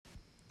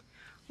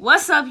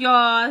What's up,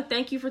 y'all?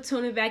 Thank you for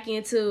tuning back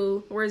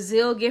into Where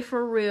Zill Get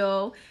For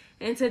Real.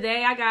 And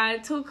today I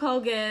got two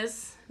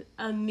co-guests,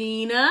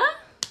 Amina.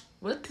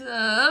 What's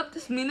up?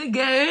 This Mina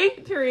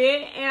Gay.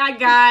 Period. And I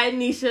got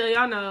Nisha,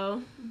 y'all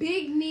know.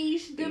 Big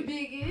Niche, the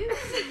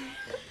biggest.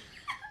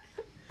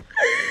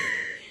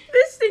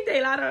 Bitch think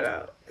they lie, don't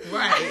know.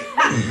 Right.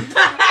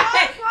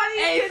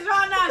 Hey,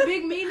 y'all not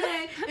Big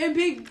Mina and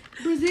Big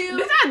Brazil.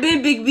 Bitch, I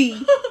been Big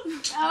B.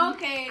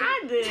 Okay.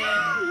 I did.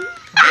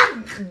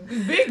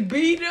 Big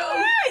B,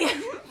 though. Yeah,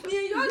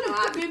 y'all know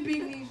I've been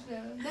Big Niche,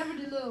 though. Never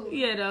the little.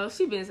 Yeah, though.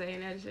 She been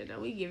saying that shit, though.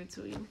 We give it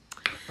to you.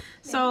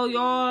 So,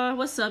 y'all,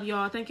 what's up,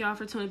 y'all? Thank y'all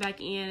for tuning back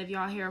in. If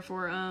y'all here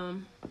for,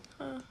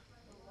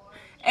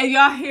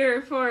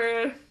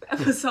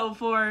 episode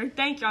 4,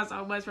 thank y'all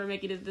so much for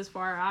making it this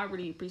far. I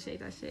really appreciate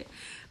that shit.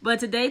 But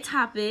today's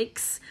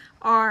topics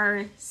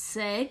are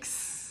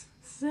sex.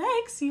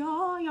 Sex,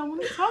 y'all. Y'all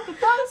want to talk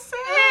about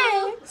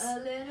sex? A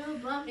little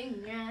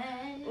bumping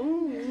ride.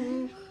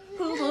 Ooh.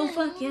 Who gon'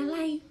 fuck you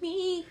like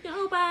me?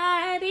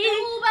 Nobody.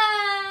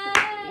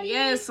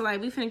 Yes, like,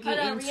 we finna get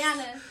into...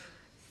 Rihanna.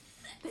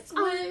 It's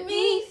with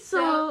me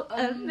so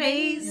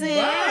amazing.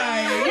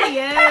 Right.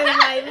 Yeah,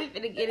 like we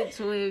finna get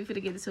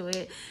into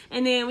it.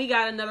 And then we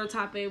got another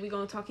topic we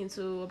gonna talk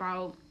into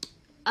about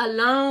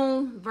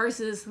alone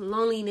versus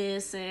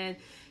loneliness and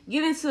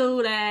get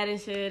into that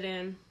and shit.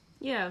 And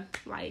yeah,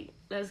 like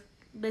let's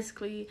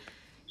basically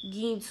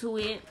get into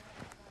it.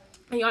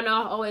 And y'all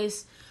know I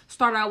always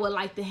start out with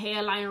like the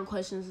headliner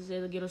questions and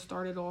shit to get us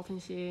started off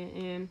and shit.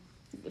 And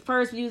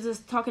first we was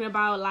just talking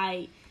about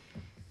like,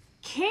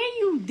 can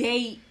you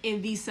date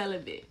and be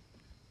celibate?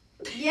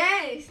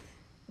 Yes.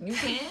 You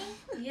can?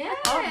 Yes.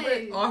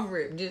 Off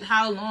rip. Just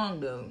how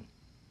long, though?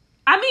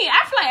 I mean,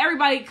 I feel like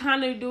everybody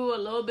kind of do a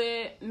little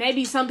bit.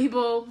 Maybe some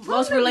people,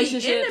 most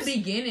relationships. In the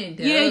beginning,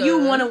 though. Yeah, you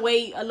want to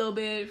wait a little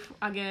bit,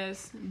 I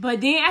guess. But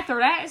then after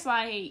that, it's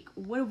like,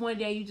 what if one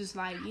day you just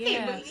like,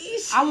 yeah,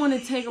 I want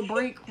to take a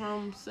break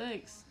from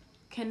sex.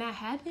 Can that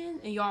happen?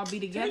 And y'all be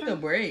together? Take a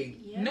break.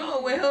 Yeah. No,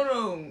 wait, hold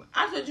on.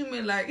 I thought you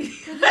meant like...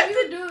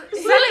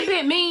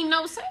 Celibate mean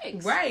no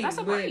sex. Right. That's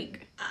a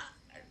break.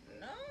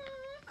 No,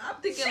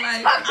 I'm thinking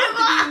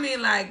you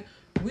mean like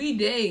we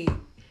date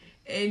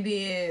and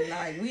then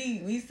like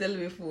we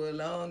celebrate for a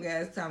long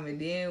ass time and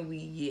then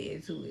we get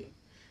into it.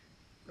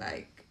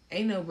 Like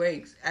ain't no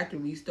breaks after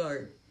we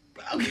start.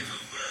 I don't give a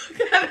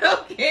fuck. I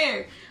don't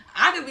care.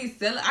 I could be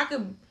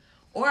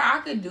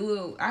I could do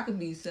it. I could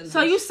be celibate.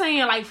 So you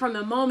saying like from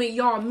the moment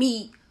y'all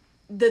meet,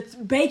 the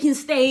baking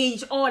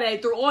stage, all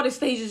that, through all the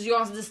stages,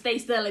 y'all just stay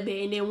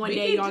celibate, and then one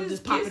day y'all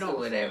just pop it off.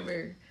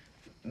 Whatever.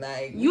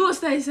 Like you will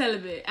stay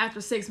celibate after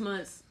 6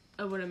 months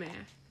of with a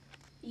man.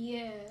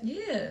 Yeah.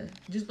 Yeah.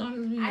 Just as long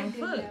as we don't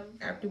fuck.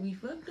 After we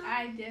fuck them.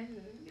 I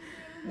definitely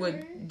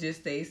would just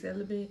stay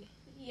celibate.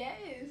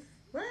 Yes.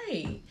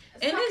 Right.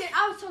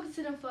 I was talking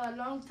to them for a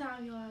long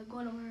time, y'all.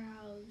 Going over her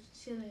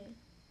house, chilling.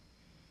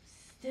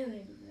 Still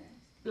ain't do that.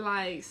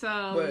 Like,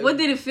 so, what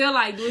did it feel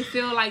like? Do it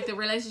feel like the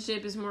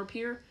relationship is more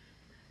pure?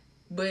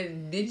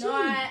 But did you?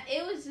 No,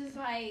 it was just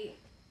like...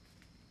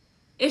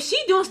 If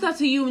she doing stuff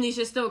to you, it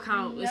should still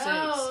count as sex.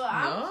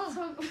 I'm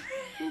talking...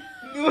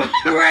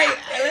 Right.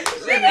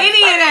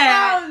 Any of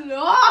that.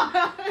 No.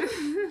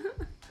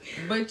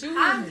 But you...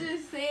 I'm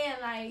just saying,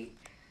 like...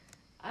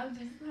 hold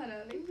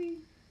on, let me...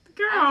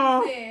 Girl.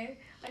 I'm just saying.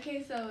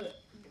 Okay, so,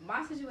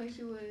 my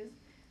situation was...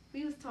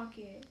 We was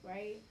talking,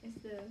 right?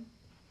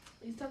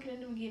 We was talking in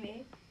the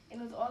beginning,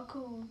 and it was all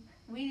cool.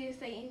 We didn't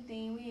say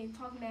anything. We didn't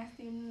talk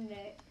nasty and none of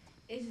that.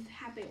 It just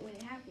happened when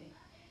it happened.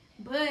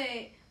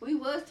 But we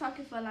was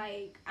talking for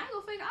like, I ain't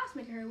gonna fake, I was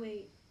making her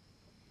wait.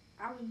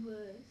 I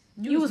was.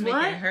 You was making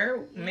what?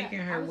 her Yeah, making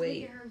her I was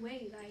wait. making her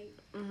wait. Like,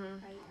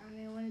 like I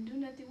didn't want to do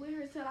nothing with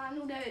her till I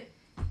knew that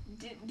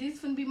this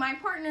finna be my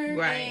partner,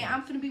 right. And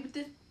I'm finna be with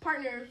this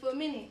partner for a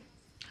minute.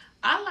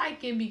 I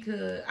like it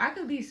because I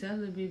could be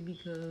celibate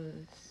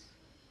because,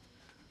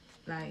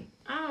 like,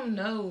 I don't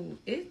know,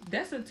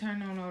 that's a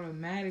turn on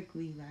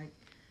automatically. Like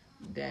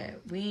that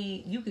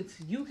you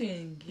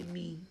can get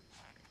me.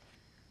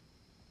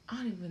 I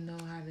don't even know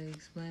how to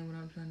explain what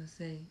I'm trying to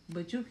say,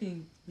 but you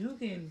can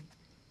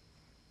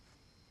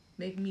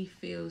make me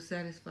feel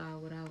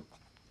satisfied without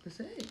the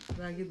sex.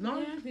 Like as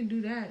long as you can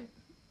do that,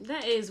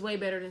 that is way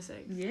better than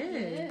sex.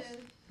 Yes.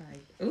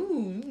 Like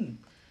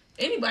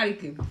anybody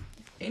can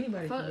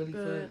really fuck,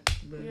 but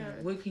yeah.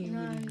 Like, what can you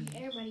really be?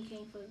 Everybody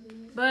can't fuck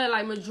good. But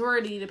like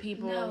majority of the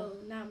people. No,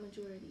 not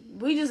majority.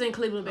 We just in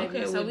Cleveland, baby.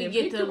 Okay, so well, we then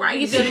get the right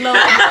we get the low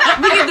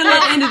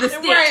end of the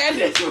stick.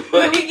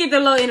 Right, we get the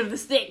low end of the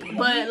stick.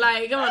 But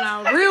like, come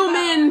on now,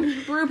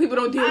 real people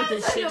don't deal with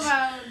this shit.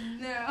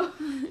 No.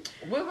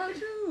 What about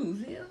you,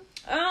 Zia?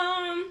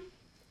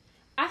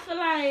 I feel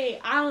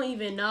like I don't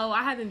even know.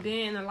 I haven't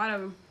been in a lot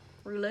of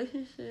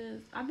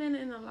relationships. I've been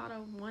in a lot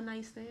of one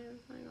night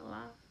stands. I ain't gonna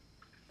lie.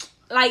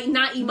 Like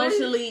not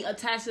emotionally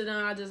attached to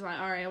them. I just like,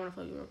 all right, I want to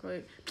fuck you real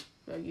quick.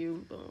 Fuck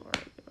you, boom, all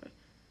right.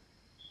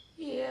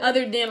 Yeah.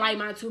 Other than like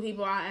my two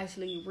people I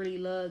actually really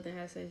loved and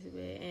had sex with,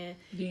 and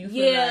do you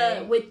feel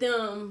like... with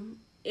them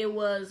it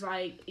was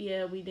like,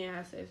 yeah, we didn't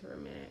have sex for a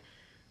minute.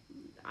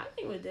 I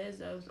think with Des,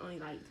 though, it was only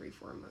like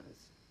 3-4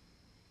 months.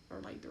 Or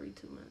like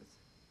 3-2 months.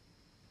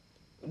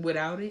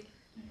 Without it?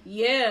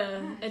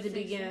 Yeah, at the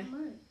beginning.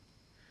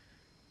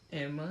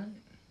 In a month?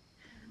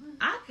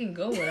 I can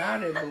go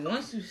without it, but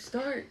once you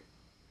start.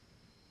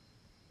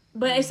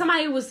 But if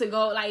somebody was to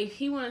go, like, if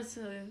he wants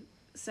to,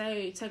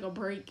 say, take a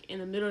break in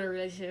the middle of the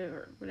relationship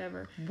or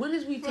whatever. What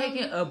is we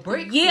taking a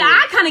break Yeah, for?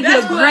 I kind of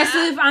get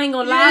aggressive. I ain't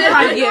gonna lie. I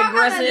probably get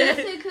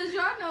aggressive. Because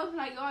y'all know,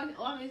 like, y'all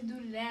always do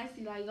the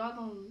nasty. Like, y'all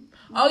gonna...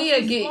 Oh, yeah,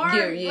 Like,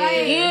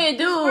 yeah,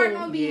 spark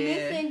gonna dude. be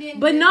missing, then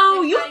But the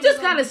no, next you time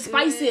just gonna gotta be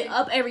spice good. it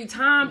up every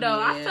time, though.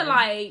 I Yeah. feel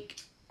like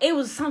it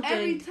was something.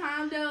 Every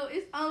time, though,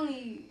 it's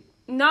only...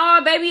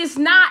 No, baby, it's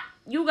not.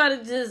 You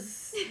gotta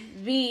just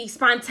be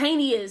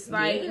spontaneous.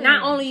 Like,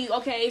 not only,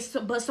 okay,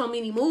 but so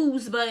many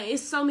moves, but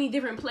it's so many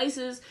different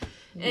places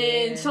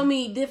and so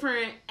many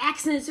different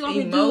accents you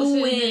can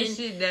do and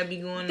shit that be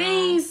going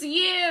things, on.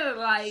 yeah,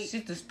 like.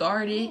 Shit to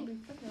start it.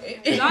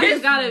 Y'all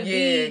just gotta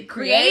be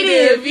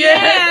creative.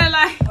 Yeah,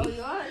 like. Oh,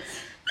 y'all...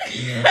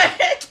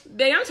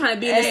 Dang, I'm trying to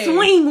be in the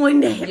swing one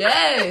day.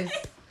 Yes.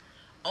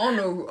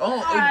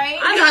 Alright.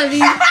 I'm trying to be.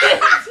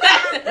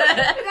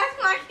 That's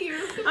my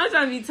cue. I'm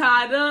trying to be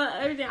tied up.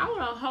 Everything. I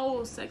want a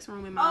whole sex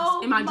room in my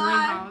dream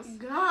house.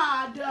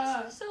 God.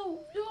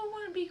 So you don't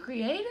want to be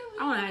creative?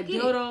 I want to have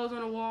dildos on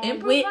the wall,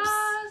 Improvise?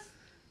 whips,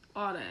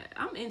 all that.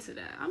 I'm into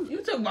that. You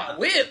talking about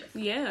whips?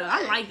 Yeah,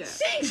 I like that.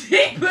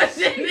 She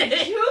pushing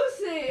it.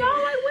 Juicy.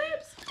 Y'all like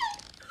whips?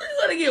 You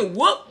gonna get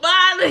whooped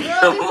by the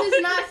Girl, this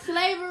is not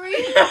slavery.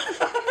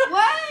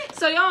 What?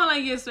 So y'all don't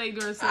like getting spanked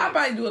during sex? I'll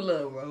probably do a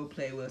little role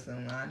play with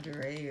some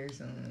lingerie or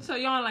something. So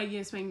y'all don't like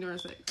getting spanked during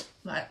sex?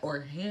 Like,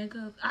 or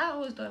handcuffs. I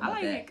always thought about I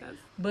like that.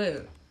 handcuffs.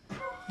 But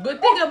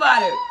think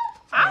about it.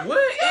 What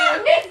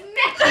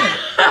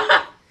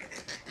if...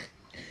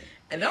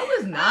 And no,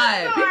 it's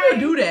not. People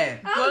do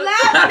that. I'm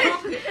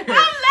laughing.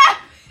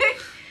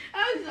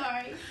 I'm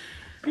sorry.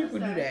 People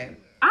do that.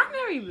 I've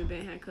never even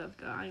been handcuffed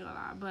though. I ain't gonna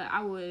lie, but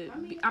I would.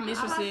 I'm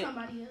interested.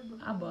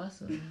 I bought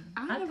some.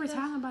 I never tied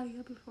somebody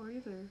up before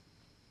either.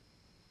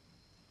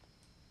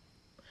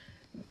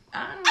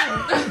 I don't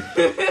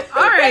know.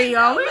 All right,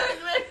 y'all.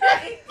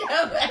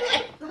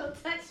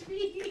 Don't touch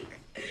me.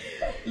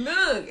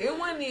 Look, it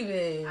wasn't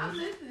even. I'm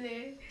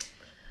listening.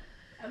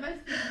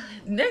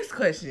 Next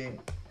question.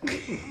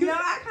 No,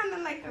 I kind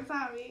of like the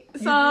topic.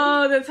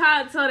 So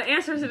the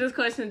answer to this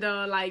question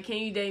though, like, can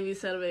you date me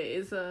celibate?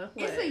 Is a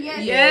what? It's a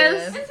yes.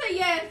 Yes. It's a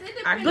yes. It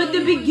depends But on the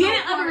you beginning and your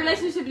of a partner.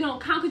 relationship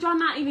don't count because y'all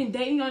not even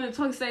dating. You're on the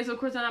talking stage, so of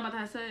course y'all not about to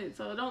have sex.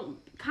 So it don't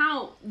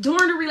count.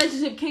 During the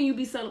relationship, can you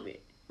be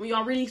celibate? When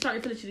y'all really start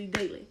officially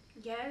dating?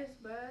 Yes,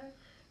 bro.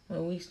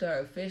 When we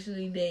start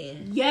officially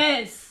dating.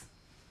 Yes.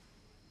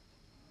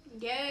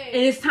 Yes.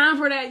 And it's time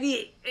for that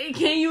dick.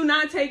 Can you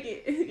not take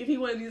it if he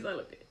want to be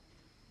celibate?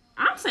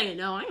 I'm saying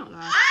no. I ain't gonna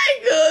lie. I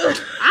ain't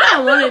good. I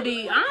don't want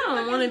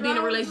to be in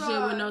a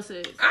relationship with no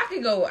sex. I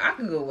can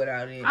go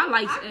without it. I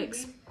like I could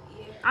sex.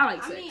 yeah. I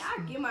like sex. I mean, I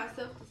give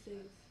myself the sex.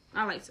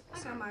 I like sex.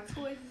 I got my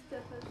toys and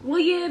stuff. Well,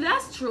 yeah,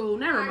 that's true.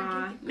 Never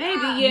mind.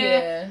 Maybe,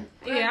 yeah.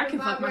 I can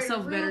fuck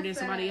myself better than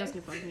somebody else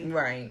can fuck me.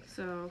 Right.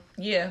 So.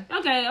 Yeah.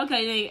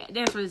 Okay. The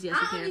answer is yes.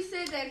 I only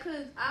said that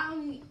because I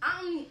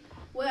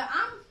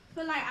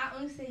feel like I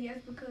only say yes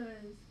because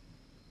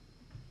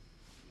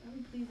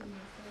I'm pleasing myself.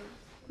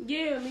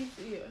 Yeah, me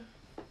too.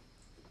 Yeah.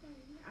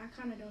 I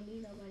kind of don't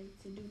need nobody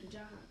to do the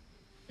job.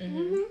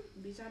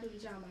 Mm-hmm. Bitch, I do the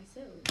job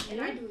myself.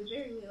 And I do it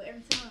very well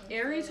every time.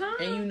 Every time?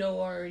 And you know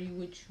already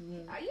what you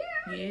want.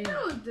 Yeah.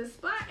 No, the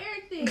spot,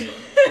 everything.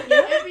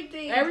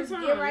 Everything. Every Just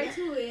time. get right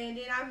to it. And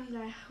then I be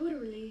like, what a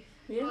relief.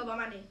 Yeah. Go about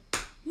my day.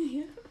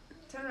 Yeah.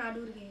 Turn around,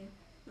 do it again.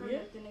 Probably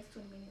like the next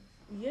 20 minutes.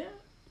 Yeah.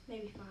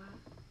 Maybe 5.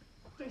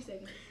 3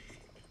 seconds.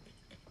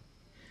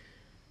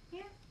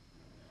 Yeah.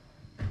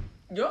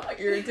 Y'all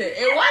irritated.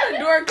 And why the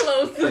door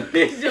closed to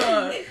this,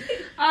 y'all?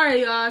 All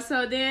right, y'all.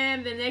 So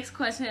then the next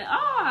question.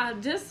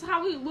 Just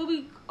what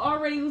we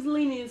already was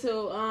leaning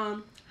into.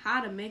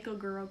 How to make a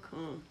girl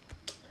come.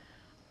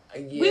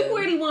 Yeah. We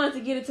already wanted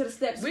to get into the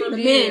steps We for the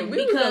did. men We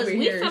was because over we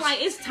here. feel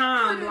like it's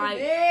time. Like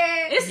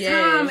It's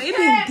time. It's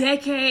been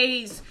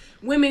decades.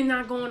 Women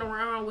not going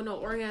around with no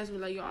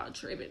orgasm. Like, y'all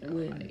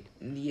tripping. Like,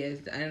 yes,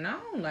 and I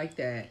don't like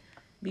that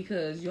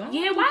because y'all.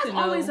 yeah, why need it's to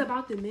always know,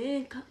 about the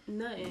men?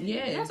 Nothing.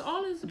 Yes. That's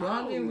all it's y'all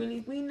about. getting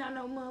really. We not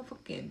no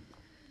motherfucking.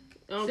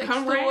 Sex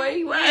Come toy,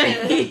 right?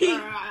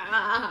 right?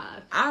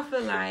 I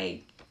feel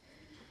like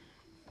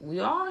we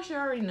all should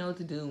already know what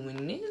to do. When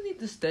niggas need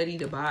to study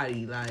the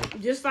body, like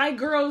Just like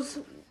girls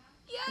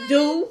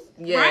do,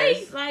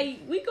 Yes. right? Like,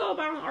 we go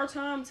about our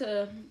time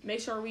to make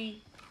sure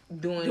we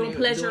doing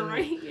pleasure,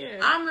 right? Yeah.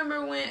 I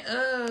remember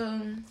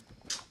when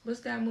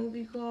what's that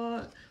movie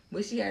called?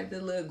 Where she had the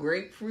little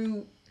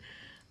grapefruit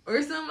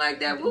or something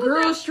like that. What was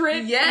Girl that?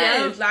 Strip.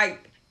 Yes,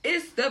 like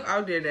it's stuff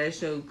out there that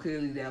show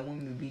clearly that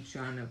women be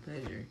trying to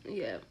pleasure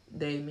Yeah.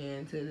 they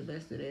man to the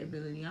best of their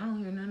ability. I don't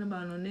hear nothing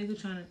about no nigga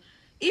trying to.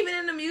 Even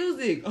in the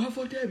music, oh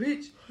fuck that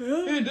bitch.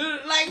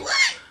 Like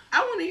what?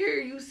 want to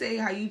hear you say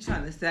how you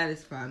trying to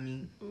satisfy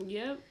me.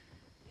 Yep.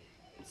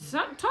 So,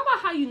 talk about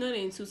how you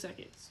nutted in 2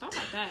 seconds. Talk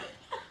about that.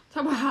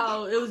 Talk about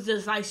how it was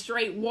just like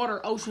straight water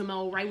ocean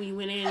mode right when you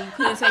went in. You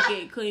couldn't take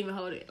it, couldn't even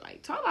hold it.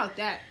 Like, talk about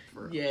that.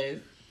 Yes.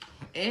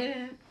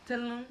 And tell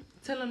them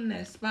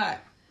that spot.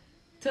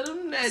 Tell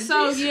them that.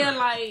 So, yeah,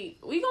 like,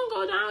 we gonna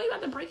go down. We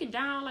got to break it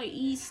down, like,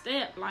 each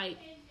step. Like,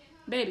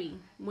 baby,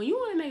 when you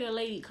want to make a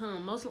lady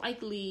come, most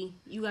likely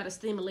you got to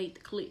stimulate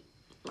the clit.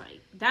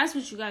 Like, that's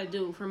what you got to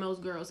do for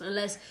most girls.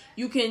 Unless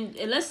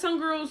some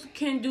girls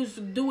can do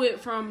it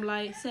from,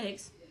 like,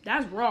 sex.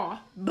 That's raw.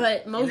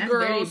 But most that's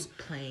girls. Very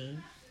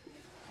plain.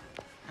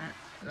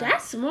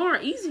 That's more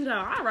easy though.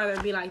 I'd rather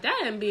be like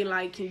that and be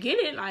like, can get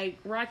it, like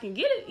where I can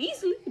get it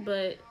easily.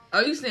 But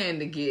oh, you saying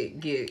to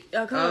get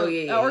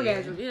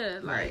orgasm, yeah.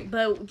 Like, right.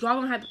 But y'all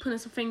gonna have to put in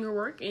some finger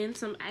work and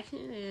some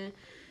action. And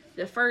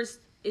the first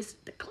is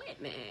the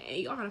clit, man.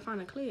 Y'all gotta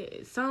find a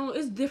clit. So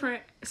it's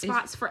different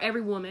spots for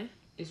every woman.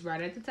 It's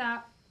right at the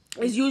top.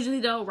 It's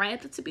usually though right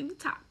at the tip of the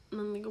top.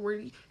 Where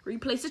you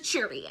place a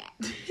cherry at.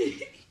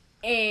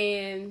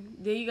 And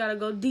then you gotta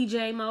go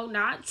DJ mode,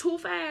 not too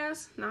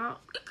fast,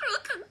 not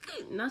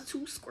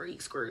too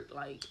squirt.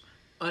 Like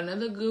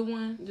another good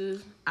one,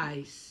 just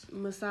ice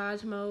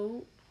massage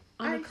mode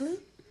on ice.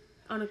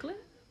 On a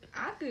clip.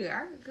 I could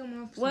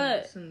come off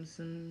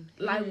some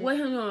like what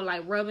him doing,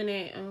 like rubbing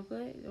it on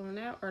clit, doing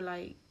that, or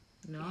like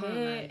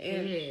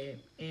head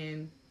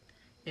and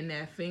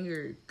that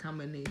finger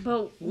combination.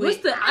 But what's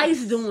the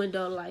ice doing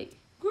though, like?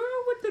 Girl,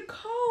 with the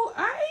cold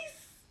ice.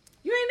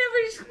 You ain't never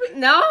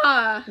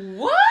Nah.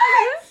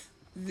 What?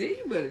 Z,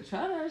 you better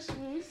try that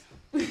shit.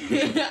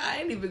 I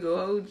ain't even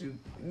gonna hold you.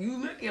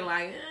 You looking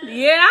like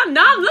Yeah, I'm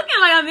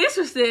looking like I'm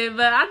interested,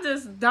 but I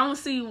just don't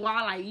see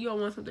why like you don't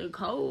want something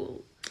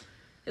cold.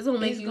 It's gonna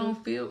make gonna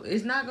feel.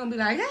 It's not gonna be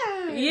like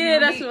yeah.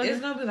 That's what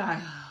it's gonna be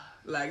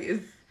like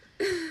it's.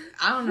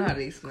 I don't know how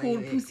to explain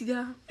cold it. pussy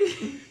down.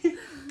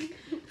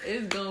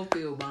 It's gonna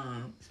feel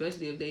bomb,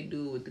 especially if they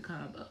do it with the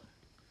combo.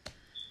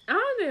 I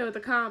don't deal with the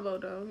combo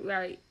though.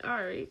 Right, all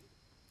right.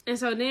 And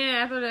so then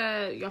after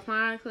that, y'all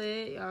find a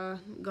clit, y'all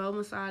go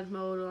massage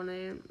mode on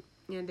it,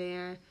 and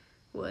then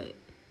what?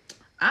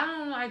 I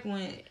don't like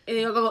when... And then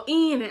y'all go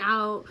in and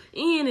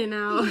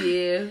out.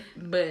 Yeah,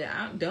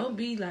 but don't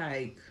be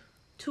like...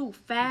 Too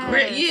fast.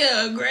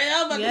 Grab,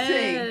 I'm about to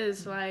say.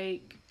 Yes,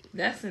 like...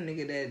 That's a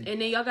nigga that...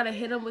 And then y'all gotta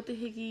hit them with the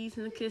hickeys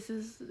and the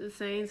kisses at the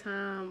same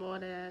time, all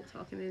that,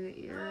 talking in the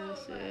ear and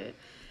shit.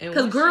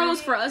 Because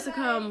girls, for us to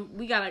come,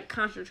 we gotta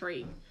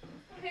concentrate.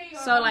 Hey,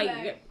 so,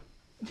 like...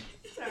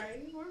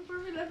 Sorry, where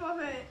we left off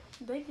at?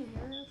 They can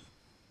hear us.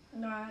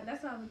 Nah,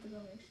 that's not what the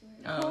girl makes sure.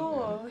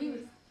 Cool. He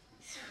was...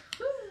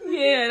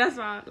 Yeah, that's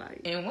why I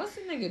like. And once a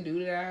nigga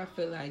do that, I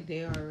feel like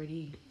they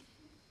already...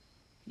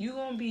 You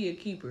gonna be a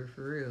keeper,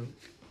 for real.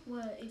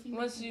 What? If you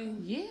Once he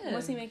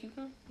make you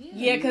come?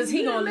 Yeah, because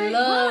he gonna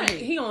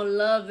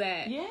love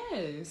that.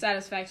 Yes.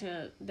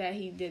 Satisfaction that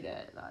he did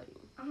that. Like,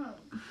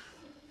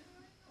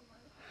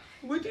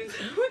 What you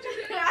say?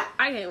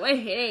 I can't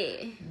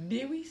wait.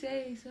 Did we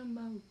say something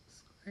about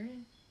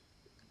squirting?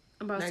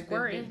 About like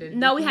squirting?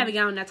 No, we haven't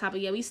gotten on that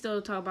topic yet. We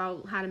still talk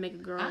about how to make a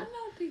girl. I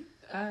don't think.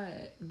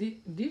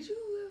 Did you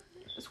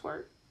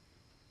squirt?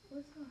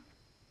 What's up?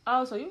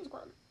 Oh, so you was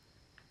squirting.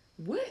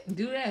 What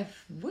do that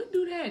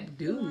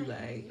do?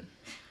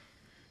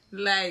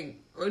 Like,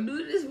 or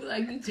do this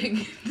like you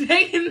taking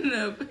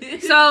the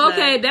piss? So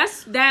okay,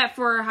 that's that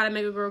for how to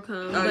make a girl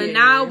come. But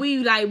now we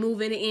like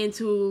moving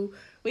into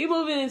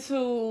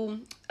the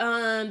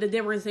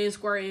difference in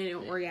squirting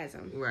and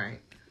orgasm. Right.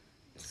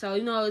 So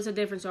it's a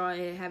difference y'all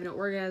in having an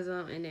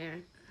orgasm and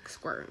then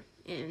squirting.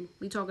 And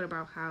we talking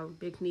about how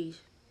big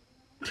niche.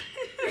 She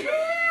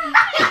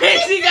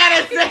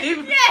gotta say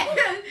We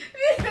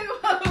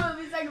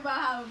talking about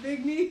how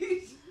big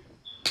niche.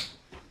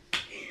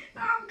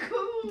 I'm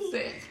cool.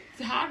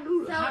 How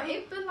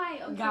it feel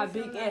like okay, got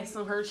big ass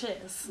on her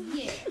chest.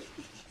 Yeah.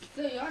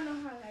 So y'all know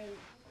how like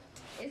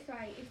it's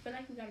like it feel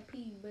like you gotta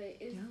pee, but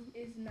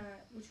it's not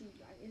what you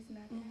like. It's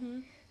not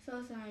that. So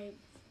it's like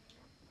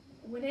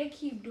when they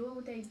keep doing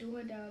what they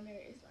doing down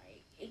there, it's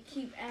like it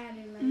keep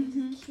adding, like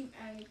just keep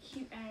adding,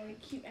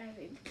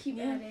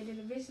 and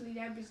eventually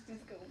that bitch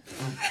just goes.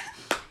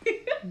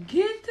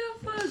 Get the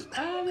fuck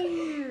out of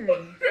here.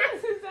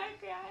 That's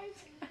exactly how it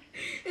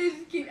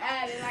just keep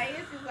adding, like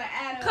it's just like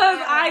adding. Cause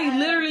I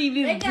literally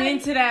been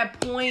to that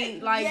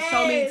point like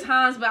so many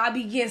times, but I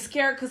be getting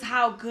scared cause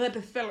how good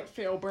the feeling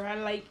feel, bro.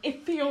 Like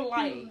it feel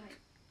like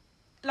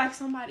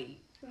somebody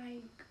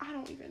like I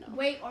don't even know.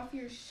 Weight off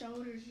your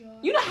shoulders, y'all.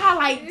 You know how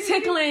like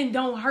tickling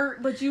don't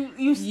hurt, but you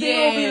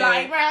still be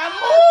like, bro,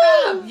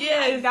 move. Yeah,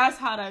 like, that's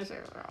how that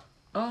shit, bro.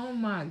 Oh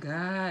my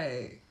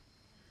god.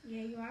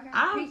 Yeah,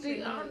 I don't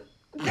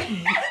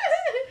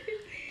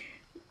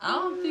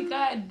think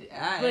I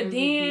but then,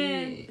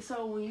 did.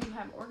 So when you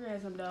have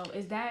orgasm though,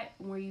 is that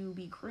where you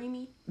be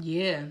creamy?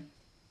 Yeah.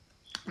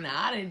 Nah,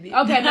 I didn't do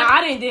okay, no,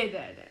 I didn't did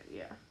that then.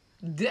 Yeah.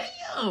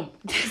 Damn.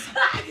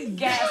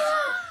 Gas.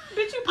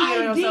 Bitch, you pee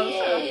on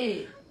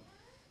yourself.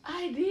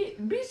 I did.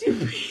 Bitch, you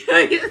pee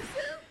on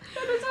yourself.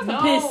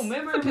 No,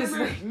 remember, I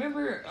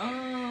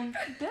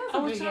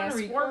was trying to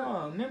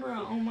recall. Remember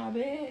on my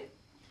bed?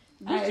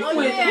 It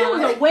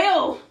was a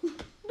whale.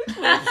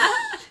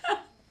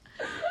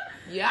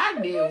 Yeah, I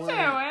did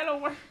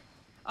one.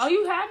 Oh,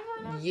 you had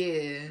one?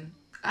 Yeah.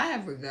 I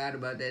have forgot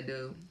about that,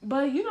 though.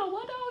 But you know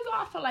what, though?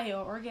 Y'all feel like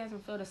your orgasm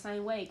feel the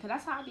same way. Because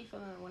that's how I be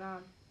feeling when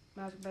I'm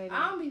masturbating.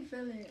 I don't be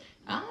feeling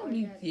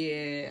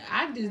it.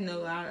 I just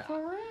know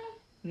For real?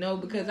 No,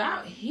 because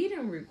he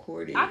didn't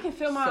record it. I can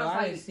feel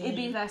my it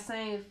be that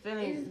same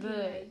feeling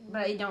good,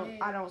 but I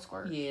don't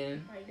squirt. Yeah.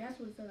 Like, that's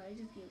what it feel like. It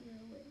just get real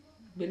wet.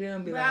 But it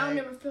don't be I don't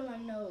never feel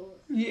like no.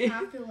 Yeah.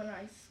 How I feel when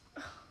I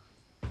squirt.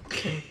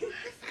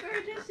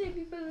 That shit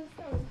be feeling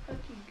so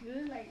fucking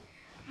good. Like,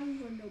 I be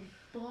wanting to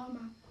ball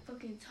my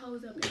fucking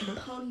toes up in a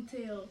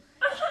ponytail.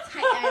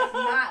 Tight ass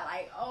knot.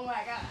 Like, oh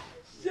my god.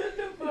 Shut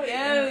the fuck up.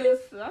 Yes.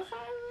 That's how I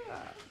feel.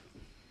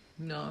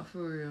 No,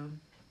 for real.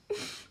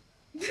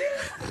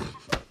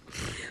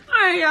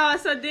 Alright, y'all.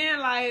 So then,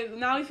 like,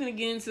 now we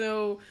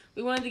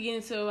wanted to get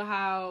into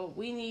how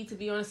we need to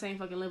be on the same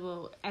fucking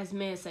level as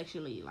men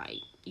sexually. Like,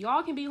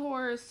 y'all can be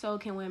whores, so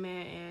can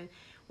women. And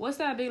what's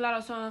that Big Lotto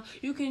song?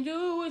 You can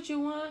do what you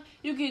want.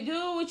 You can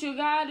do what you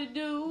gotta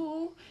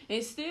do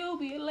and still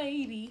be a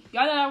lady.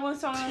 Y'all know that one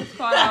song? It's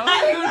called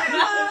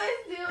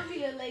Still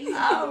be a lady.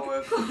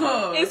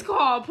 It's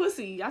called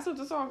Pussy. That's what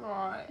the song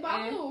called.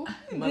 Who?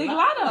 Big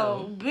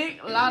Lotto.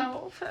 Big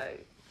Lotto.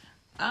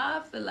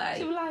 I feel like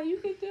she was like, you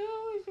can do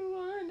what you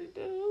want to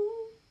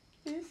do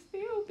and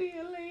still be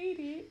a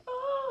lady.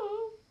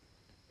 Oh.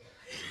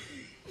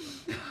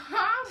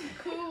 I'm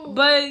cool.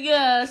 But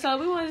yeah, so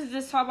we wanted to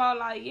just talk about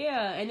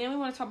and then we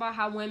want to talk about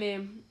how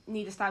women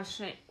need to stop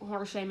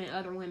whore shaming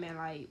other women.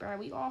 Like, bro,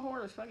 we all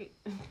whores. Fuck it.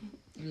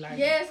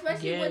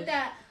 Especially with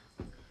that.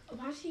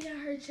 Why she got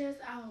her chest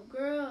out,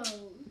 girl?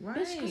 Right.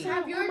 Bitch,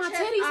 have your my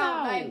chest titties out.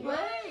 out. Like, what?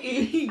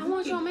 I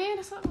want your man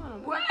to suck on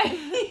them.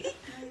 Right.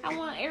 I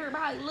want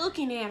everybody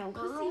looking at him,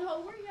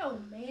 girl. Where your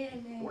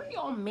man at? Where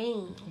your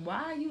man?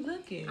 Why are you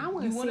looking? I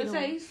want you want to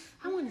taste?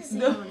 I want to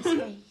see on his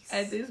face.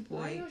 At this point.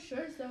 Why your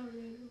shirt so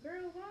big?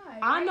 Girl, why?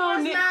 I know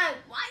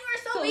why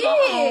you're so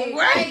big?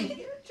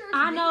 Right.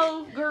 I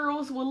know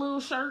girls with little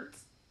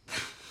shirts.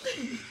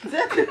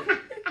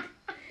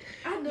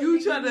 You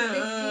try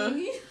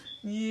to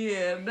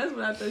yeah, that's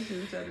what I thought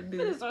you were trying to do.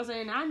 Just start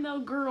saying, I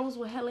know girls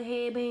with hella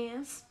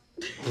headbands.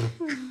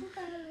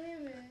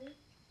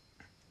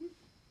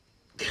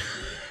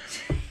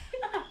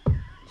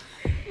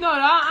 No,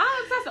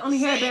 that's the only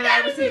headband I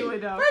ever seen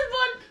with though.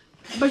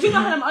 But you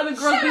know how them other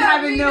girls be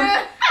having them.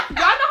 Y'all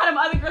know how them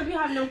other girls be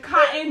having them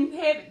cotton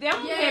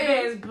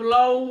headbands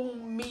blow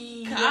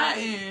me.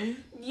 Cotton.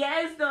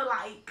 Yes, the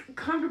like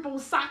comfortable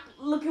sock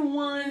looking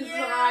ones.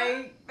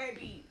 Like,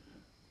 baby.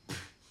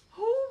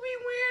 Who be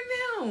wearing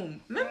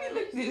them? Let me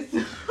look this. She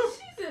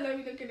said, let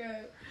me look it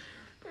up.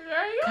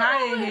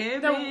 Cotton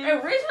headbands. The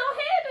original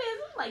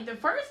headbands, like the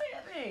first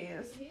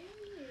headbands.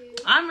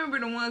 I remember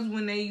the ones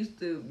when they used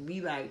to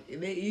be like,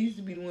 they used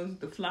to be the ones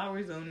with the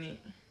flowers on it.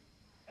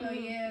 Oh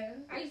yeah,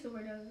 I used to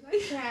wear those. I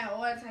used to have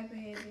all type of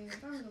headbands.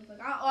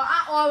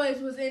 I always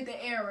was in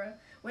the era.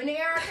 When the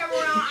era came around,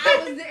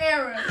 I was the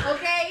era.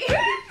 Okay.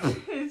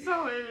 It's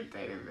so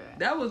irritating, man.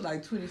 That was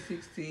like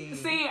 2016.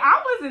 See,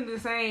 I wasn't the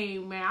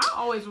same, man. I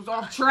always was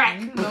off track.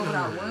 You know what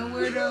I want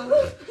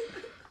weirdo?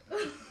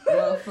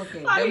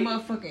 Motherfucking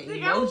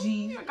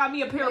emojis. I got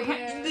me a pair of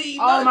pants.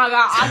 Oh my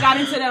god, I got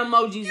into the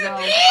emojis though.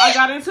 I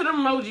got into the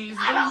emojis.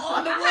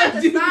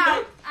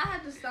 I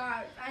had to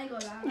start. I ain't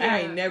gonna lie. I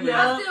ain't never.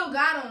 I still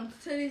got them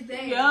to this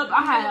day. Yup,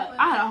 I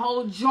had a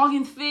whole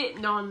jogging fit.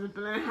 No, I'm just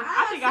playing.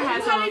 I think I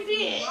had some.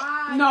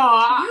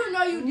 You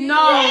know you did. No.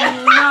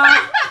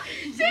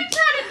 She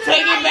tried to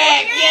take it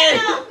back.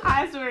 Yeah.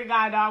 I swear to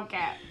God, dog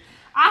cat.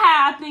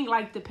 I think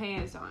like the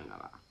pants. I ain't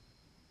gonna lie.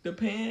 The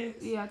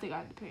pants? Yeah, I think I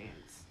had the pants.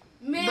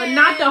 Man, but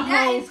not the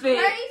whole fit.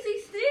 Crazy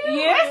still.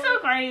 Yeah, it's so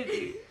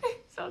crazy.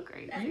 So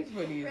crazy.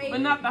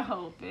 But not the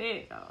whole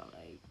fit. Oh,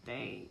 like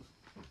dang.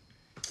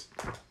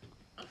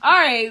 All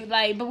right,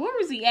 like, but where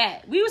was he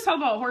at? We was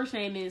talking about horse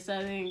shaming and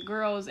stuff and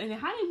girls, and then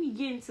how did we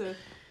get into?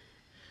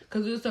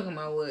 Because we was talking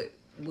about what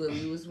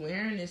we was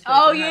wearing and stuff.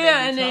 Oh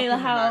yeah, and then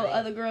how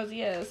other girls,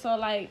 yeah. So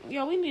like,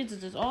 we need to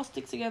just all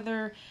stick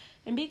together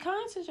and be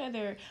kind to each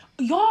other.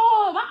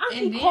 Y'all, my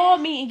auntie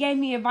called me and gave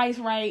me advice,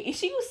 right? And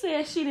she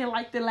said she didn't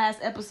like the last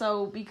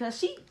episode because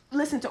she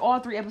listened to all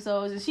 3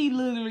 episodes and she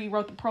literally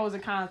wrote the pros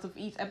and cons of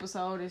each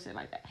episode and shit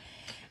like that.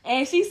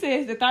 And she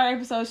says the 3rd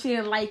episode she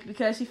didn't like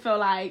because she felt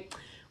like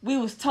we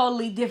was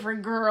totally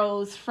different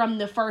girls from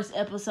the first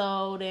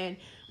episode and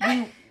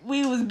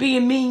we was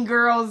being mean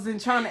girls and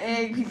trying to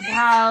egg people's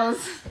house.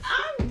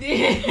 I'm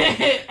dead.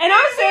 And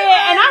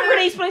I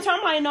really explained to her,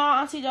 I'm like, no,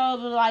 Auntie Joe,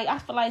 but like, I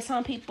feel like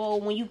some people,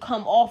 when you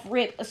come off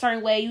rip a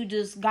certain way, you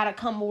just gotta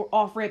come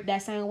off rip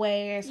that same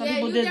way. And some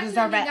people just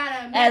deserve it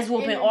as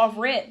whooping off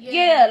rip.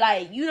 Yeah,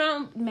 like, you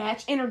don't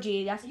match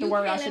energy. That's the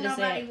word I should have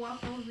said.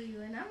 Walk over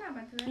you, and I'm not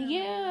about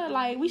to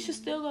like, we should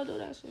still go do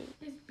that shit.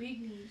 It's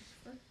big news.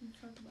 What you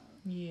talk about?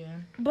 Yeah.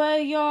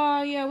 But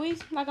y'all, we,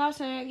 like I was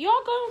saying,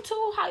 y'all go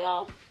to how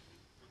y'all?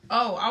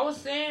 Oh, I was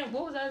saying,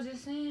 what was I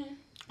just saying?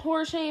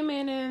 Horror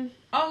shaming and...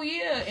 Oh,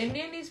 yeah. And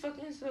then these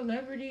fucking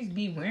celebrities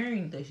be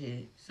wearing the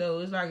shit. So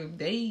it's like,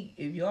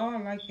 if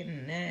y'all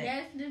liking that.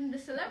 Yes, then the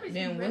celebrities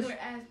then be regular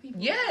ass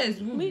people. Yes.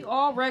 We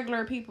all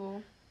regular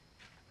people.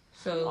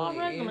 So all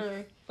regular.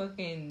 If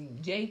fucking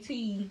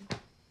JT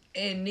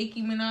and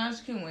Nicki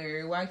Minaj can wear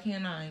it, why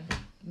can't I?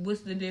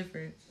 What's the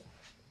difference?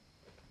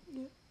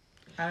 Yeah.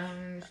 I don't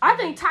understand. I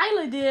think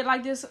Tyler did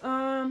like this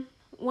one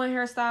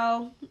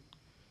hairstyle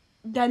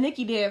that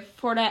Nicki did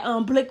for that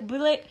blick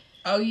blick.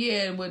 Oh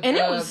yeah, with and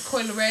it was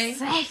Coi Leray.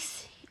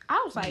 Sexy.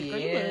 I was like, girl,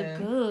 you Yeah.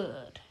 look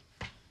good.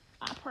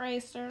 I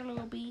praised her a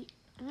little bit.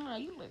 Oh,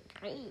 you look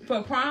good.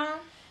 For prom?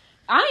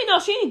 I didn't know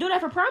she didn't do that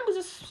for prom.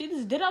 She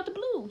just did out the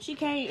blue. She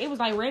came. It was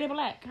like red and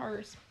black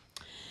hers.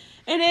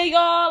 And then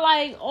y'all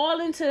like all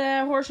into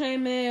that horse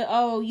shaming.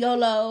 Oh,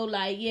 YOLO.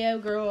 Like, yeah,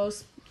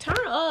 girls, turn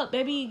up,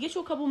 baby. Get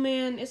you a couple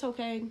men. It's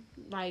okay.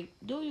 Like,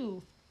 do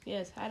you?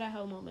 Yes, have that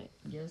whole moment.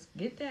 Just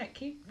get that.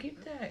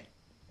 Keep that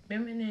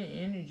feminine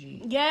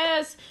energy.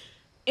 Yes.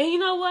 And you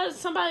know what?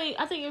 Somebody,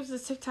 I think it was a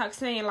TikTok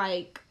saying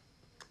like,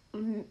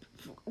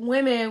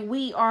 women,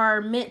 we are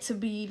meant to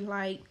be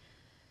like,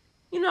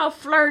 you know,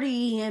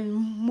 flirty and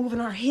moving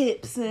our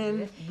hips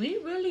and we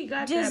really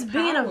got just that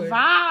being a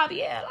power. vibe.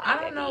 Yeah, like,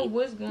 I don't know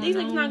what's going these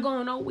on. niggas not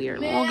going nowhere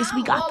as Man, long as we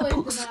I'm got the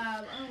always pussy.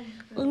 vibe.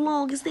 As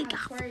long as they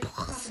got I the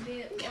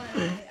pussy. I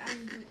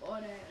just do all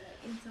that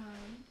like in time.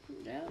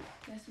 Yeah.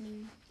 That's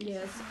me.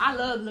 Yes, I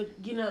love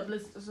getting up,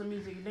 listening to some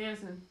music and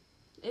dancing.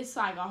 It's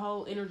like a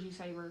whole energy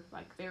saver,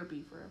 like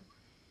therapy for real.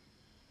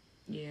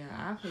 Yeah,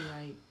 I feel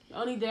like The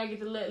only day I get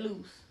to let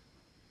loose,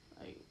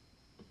 like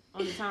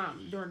on the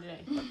time during the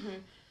day.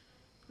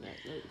 Let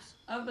loose.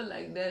 I feel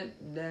like that's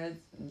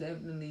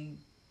definitely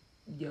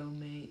the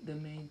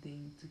main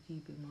thing to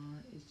keep in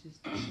mind is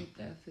just to keep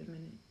that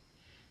feminine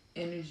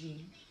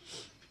energy.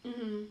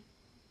 Mhm.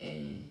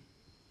 And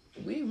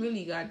we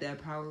really got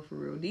that power for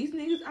real. These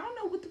niggas, I don't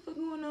know what the fuck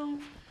going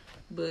on,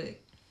 but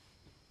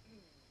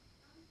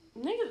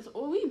Niggas,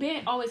 we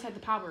been always had the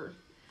power.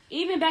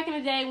 Even back in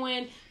the day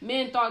when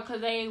men thought because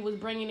they was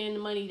bringing in the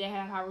money they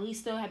had power, we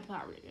still had the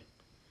power.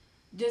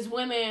 Just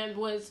women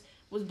was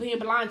being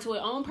blind to it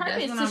on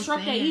purpose to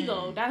stroke their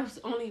ego. That was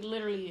only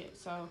literally it.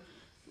 So,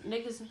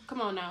 niggas,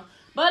 come on now.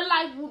 But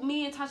like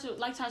me and Tasha,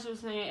 like Tasha was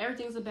saying,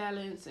 everything's a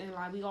balance and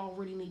like we all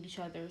really need each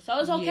other. So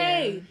it's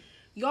okay.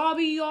 Yeah. Y'all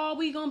be y'all,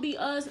 we gonna be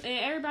us, and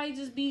everybody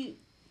just be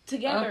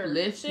together.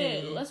 Uplifting.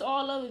 Shit, let's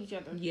all love each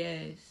other.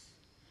 Yes.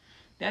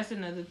 That's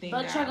another thing.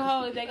 But check a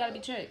hoe if they gotta be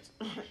checked.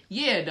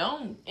 Yeah,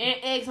 don't. And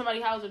egg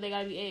somebody's house if they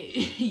gotta be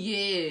egged.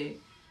 Yeah.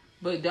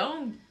 But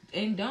don't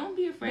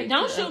be afraid. But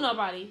don't shoot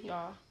nobody,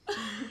 y'all.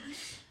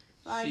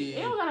 Like, Shit.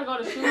 they don't gotta go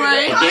to school.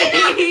 Right.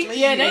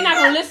 Yeah, they not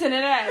gonna listen to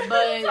that.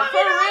 But for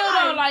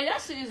real though, like,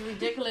 that shit is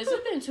ridiculous.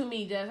 It's been too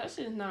many deaths. That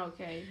shit is not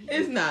okay.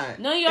 It's not.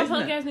 None of y'all It's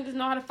punk not. ass niggas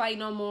know how to fight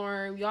no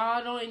more.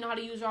 Y'all don't know how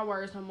to use y'all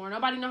words no more.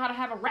 Nobody know how to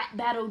have a rap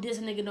battle diss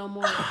a nigga no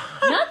more.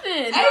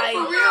 Nothing. Hey, for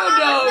real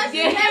though.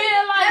 Yeah,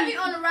 Heavy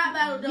on the rap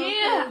battle though.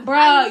 yeah, I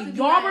bro. used to do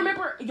Y'all that.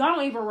 remember? Y'all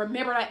don't even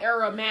remember that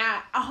era,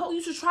 man. I hope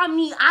you should try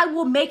me. I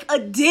will make a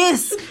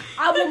diss.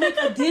 I will make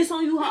a diss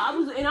on you. I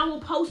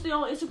will post it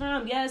on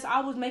Instagram. Yes,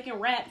 I was making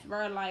raps,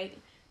 bro. Like,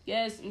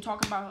 yes, and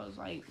talking about hoes.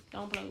 Like,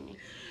 don't play with me.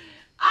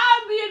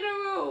 I'll be in the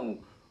room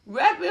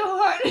rapping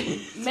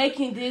hard,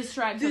 Making diss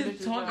tracks. Just on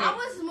bitches, talking. bro. I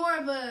was more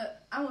of a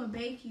I'm gonna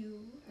bake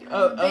you.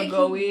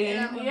 Go in.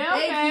 Yeah,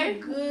 okay.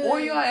 Good. Or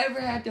y'all ever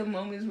had the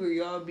moments where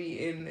y'all be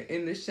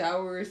in the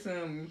shower or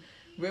something,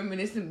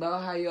 reminiscing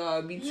about how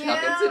y'all be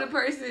talking to the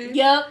person?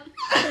 Yep.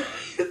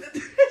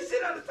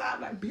 Shit on the top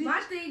like, bitch. My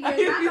thing is,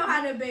 I know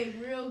how to bake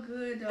real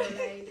good though,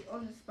 like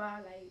on the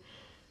spot, like.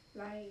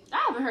 I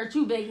haven't heard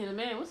you bake in a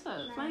minute. What's up?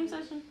 Flame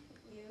session?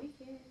 Yeah, we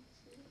can.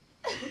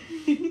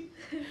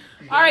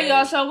 All right,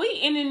 y'all. So we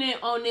ending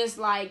it on this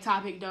like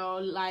topic though.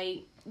 Like,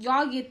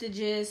 y'all get the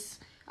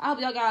gist. I hope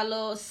y'all got a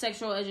little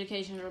sexual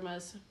education from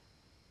us.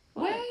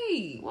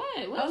 Wait.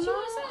 What? What you want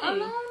to say?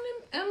 Alone.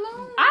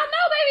 I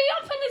know, baby.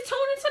 I'm finna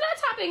tune into that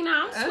topic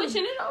now. I'm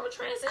switching it over,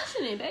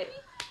 transitioning, baby.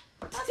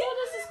 That's what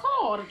this is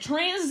called, a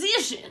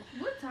transition.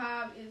 What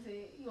time is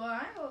it? Well,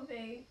 I ain't gonna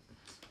bake.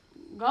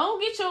 Go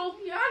get your...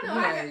 Y'all know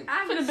Right.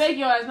 I'm finna bake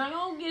your ass. Now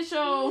go get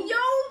your... Yo.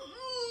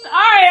 All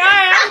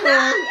right. I'm cool.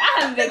 I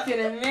haven't baked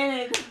in a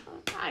minute.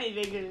 I ain't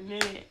baked in a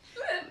minute.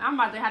 I'm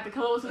about to have to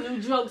come up with some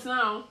new jokes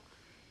now.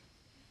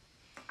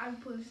 I'm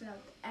pushing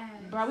out the ass.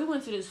 Bro, we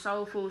went to this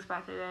soul food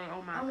spot today.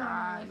 Oh my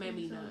God. It made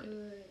me so nut.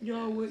 good.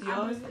 Y'all with I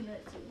y'all? was a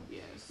nut too.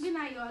 Yes. Good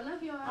night, y'all.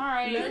 Love y'all. All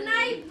right. Good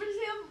night,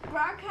 Brazil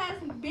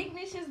broadcast. Big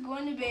bitches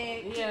going to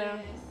bed. Yeah.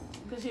 Yes.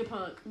 Because you're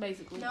punk,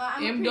 basically. No,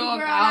 I'm a M pretty dog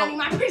girl. out. I need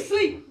my pretty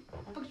sleep.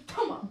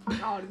 Come on.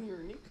 Fuck all of here,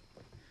 Nick.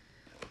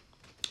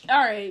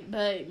 Alright,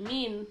 but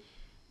me and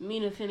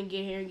Mina finna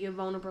get here and get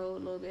vulnerable a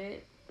little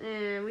bit.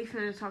 And we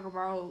finna talk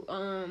about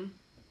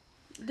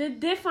the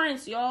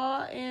difference,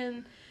 y'all,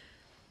 in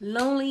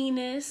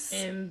loneliness.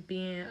 And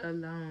being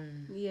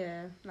alone.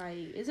 Yeah, like,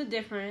 it's a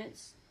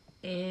difference.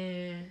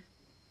 And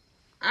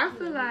I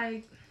feel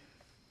like,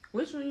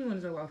 which one you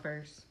want to talk about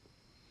first?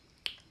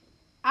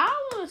 I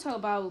want want to talk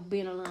about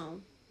being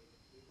alone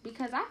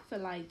because I feel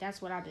like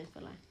that's what I've been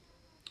feeling.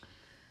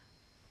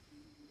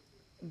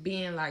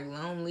 Being like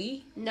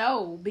lonely?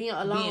 No, being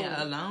alone. Being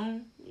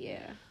alone?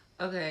 Yeah.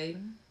 Okay.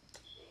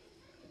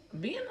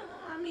 Being alone,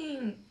 I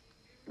mean,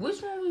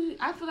 which one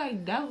I feel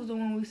like that was the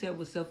one we said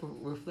was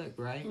self-reflect,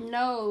 right?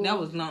 No. That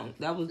was long.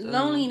 That was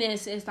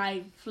loneliness is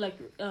like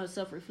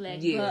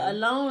self-reflect. Yeah. But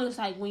alone is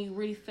like when you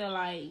really feel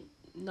like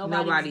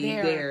nobody's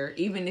there.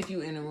 Even if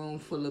you in a room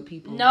full of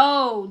people.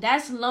 No,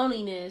 that's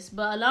loneliness.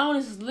 But alone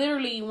is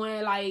literally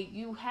when like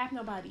you have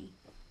nobody,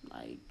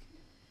 like,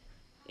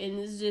 and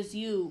it's just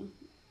you,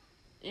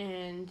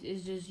 and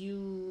it's just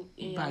you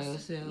by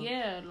yourself.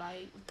 Yeah,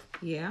 like.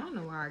 Yeah, I don't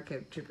know why I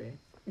kept tripping.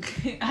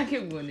 I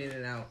kept going in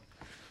and out.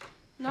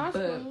 No, it's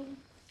cool.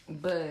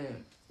 But as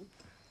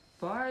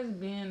far as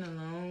being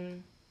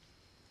alone,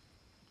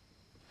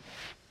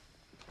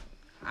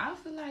 I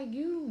feel like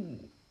you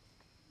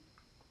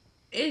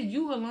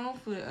alone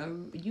for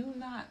you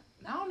not.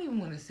 I don't even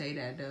want to say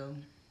that though.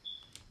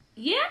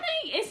 Yeah, I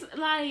think it's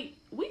like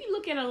we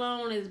look at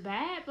alone as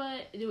bad,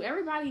 but do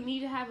everybody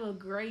need to have a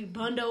great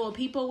bundle of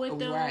people with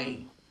them?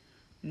 Right.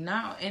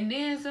 No, and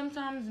then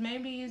sometimes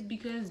maybe it's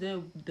because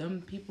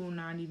them people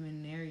not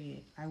even there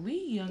yet. Like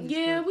we young.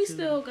 Yeah, we too.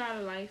 still got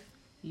a life.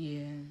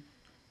 Yeah,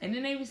 and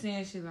then they be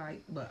saying shit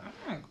like, "But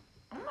I'm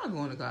not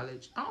going to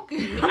college. I don't care.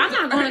 I'm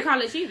not going to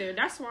college either.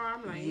 That's why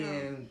I'm like, yeah."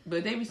 no.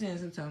 But they be saying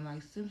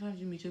sometimes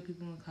you meet your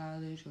people in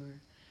college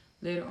or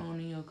later on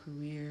in your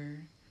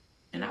career,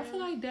 and I feel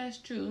like that's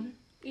true.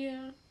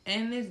 Yeah,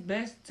 and it's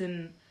best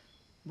to.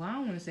 Well, I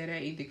don't want to say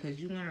that either because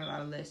you learn a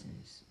lot of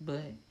lessons,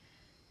 but.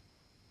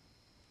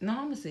 No,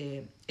 I'm gonna say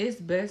it.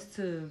 It's best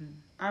to.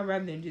 I'd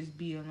rather just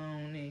be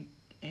alone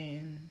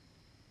and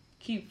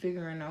keep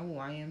figuring out who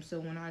I am. So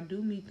when I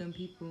do meet them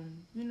people,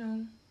 you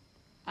know,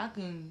 I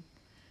can.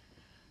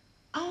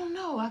 I don't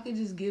know. I can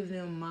just give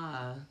them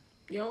my.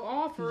 Your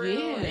offer,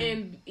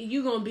 and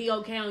you gonna be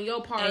okay on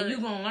your part, and you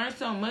gonna learn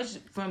so much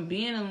from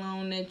being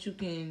alone that you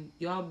can.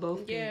 Y'all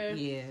both. Can,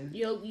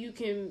 You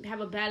can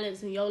have a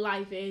balance in your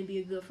life and be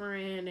a good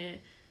friend and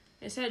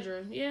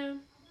etc. Yeah.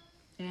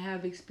 And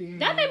have experience.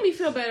 That made me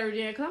feel better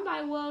then, cause I'm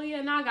like, well,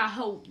 yeah, now I got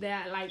hope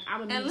that like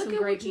I'm gonna meet some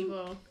great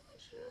people. What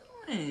you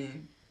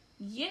doing?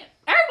 Yeah,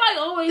 everybody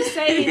always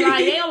say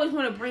like they always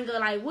want to bring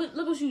up like, look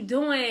what you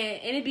doing,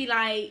 and it be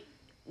like,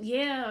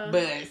 yeah,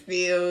 but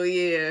still,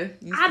 yeah.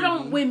 I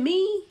don't. With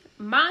me,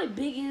 my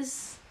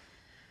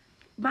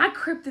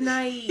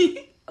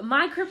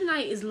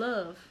kryptonite is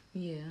love.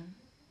 Yeah.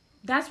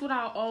 That's what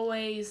I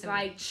always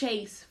like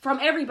chase from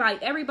everybody.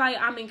 Everybody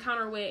I'm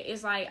encounter with,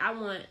 it's like I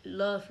want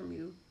love from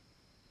you.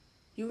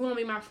 You want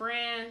to be my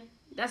friend?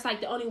 That's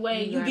like the only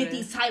way you get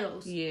these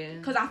titles. Yeah.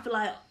 Cause I feel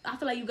like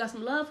you got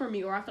some love for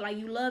me, or I feel like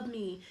you love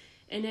me,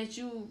 and that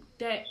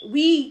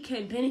we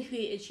can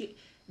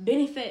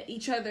benefit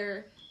each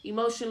other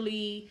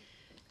emotionally,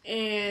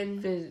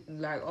 and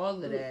like all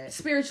of that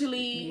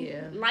spiritually,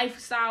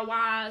 lifestyle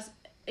wise,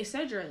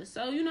 etc.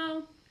 So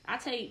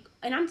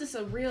and I'm just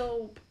a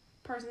real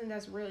person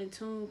that's real in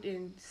tune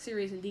and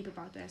serious and deep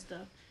about that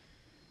stuff.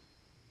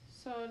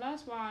 So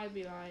that's why I'd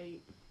be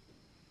like.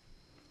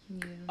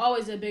 Yeah.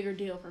 Always a bigger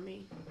deal for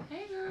me.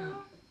 Hey,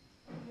 girl.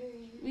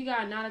 We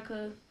got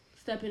Nautica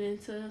stepping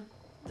into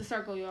the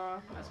circle,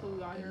 y'all. That's what we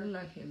got here.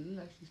 Look like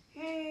she's...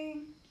 Hey.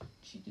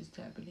 She just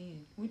tapping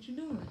in. What you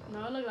doing?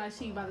 No, it look like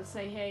she about to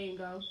say hey and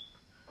go.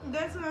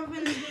 That's what I'm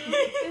finna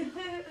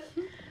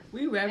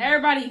do.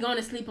 Everybody going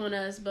to sleep on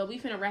us, but we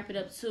finna wrap it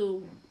up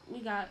too.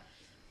 We got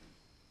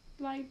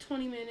like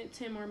 20 minutes,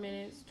 10 more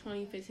minutes,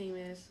 20, 15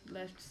 minutes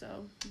left.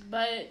 So,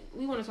 but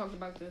we want to talk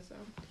about this. So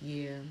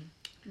yeah.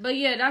 But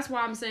yeah, that's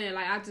why I'm saying,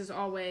 like, I just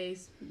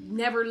always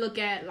never look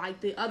at,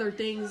 like, the other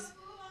things.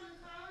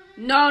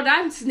 No,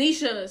 that's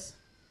Nisha's.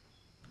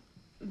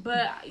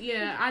 But,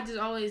 yeah, I just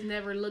always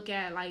never look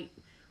at, like,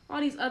 all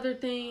these other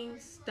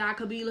things that I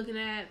could be looking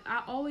at.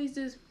 I always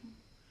just...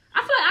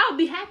 I feel like I would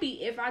be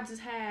happy if I just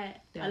had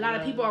a lot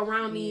of people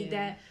around me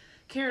that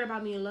cared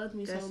about me and loved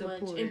me so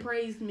much and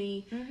praised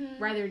me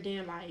rather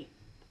than, like,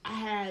 I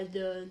had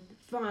the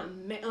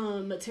fun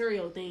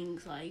material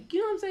things, like,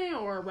 you know what I'm saying?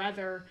 Or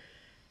rather...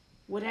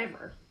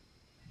 whatever.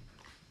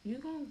 You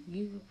gonna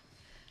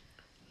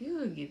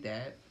get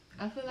that.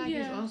 I feel like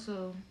it's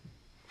also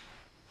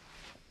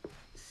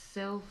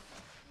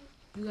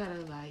you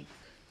gotta like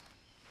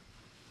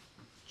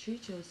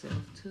treat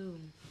yourself too.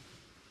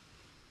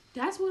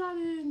 That's what I've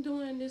been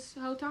doing this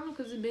whole time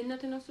because there's been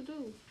nothing else to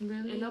do.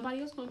 Really? And nobody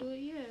else gonna do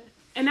it,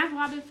 And that's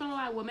why I've been feeling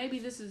like, well, maybe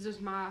this is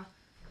just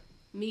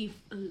me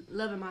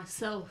loving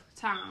myself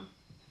time.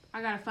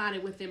 I gotta find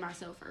it within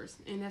myself first.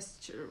 And that's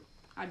true.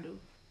 I do.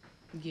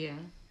 Yeah.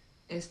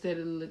 Instead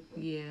of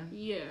Yeah.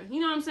 You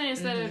know what I'm saying?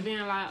 Instead of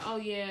being like, oh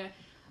yeah,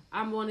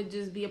 I'm going to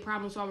just be a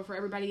problem solver for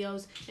everybody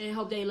else and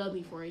hope they love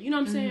me for it. You know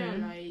what I'm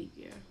saying? Like,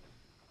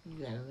 You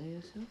gotta let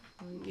yourself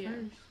first. Yeah.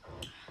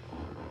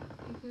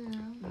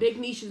 Big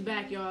Niche is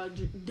back, y'all.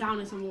 Down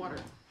in some water.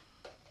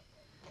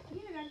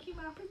 Yeah, I gotta keep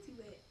my pussy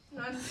wet.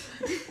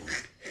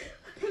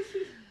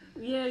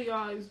 Yeah,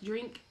 y'all.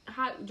 Drink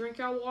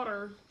your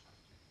water.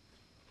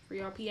 for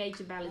your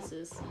pH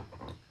balances.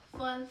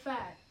 Fun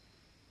fact.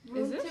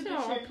 Is this your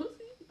pussy?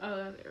 Oh,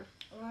 that's air.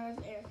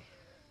 That's air.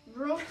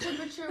 Room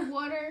temperature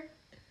water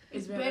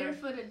is better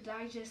for the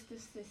digestive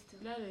system.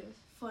 That is.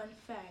 Fun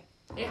fact.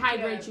 It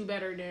hydrates you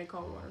better than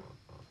cold water.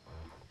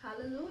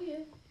 Hallelujah.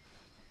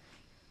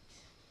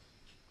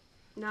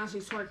 Now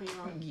she's twerking,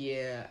 y'all.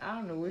 Yeah, I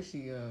don't know where she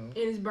go. And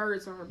it's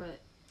birds on her butt.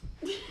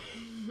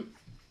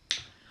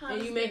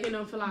 And you making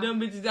them fly. Them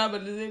bitches out,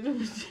 but them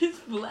bitches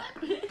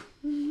flapping.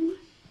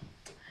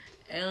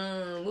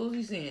 What was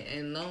you saying?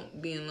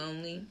 And being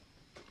lonely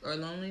or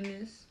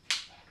loneliness?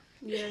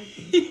 Yeah.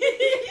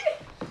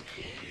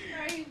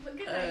 Alright, but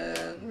good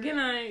night. Good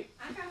night.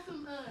 I got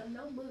some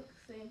notebooks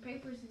and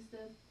papers and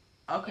stuff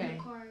Okay. in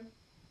the car.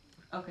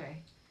 Okay.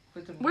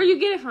 Where you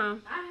get it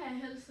from? I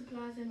had hella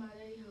supplies in my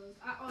daddy's house.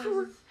 I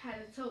always had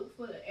a tote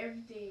full of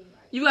everything.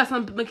 Like, You got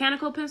some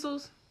mechanical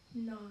pencils?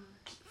 no.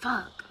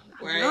 Fuck.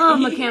 Right. I love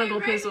They mechanical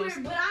regular, pencils.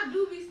 But I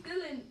do be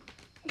still in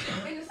the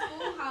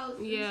schoolhouse.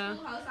 Yeah. In the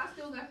schoolhouse, I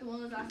still got the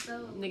ones I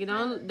stole.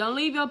 Nigga, don't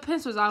leave your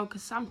pencils out,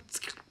 cause I'm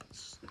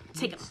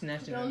taking them.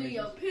 Snatching Don't them leave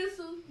your bitches.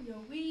 pencil, your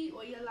weed,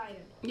 or your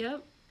lighter.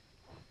 Yep.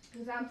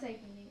 Because I'm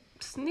taking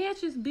it.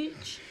 Snatches,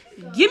 bitch.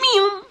 So, Give me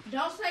them.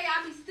 don't say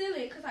I be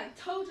stealing, because I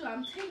told you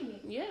I'm taking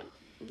it. Yep.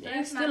 So Ain't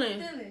that's not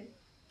stealing. stealing.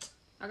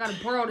 I gotta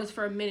borrow this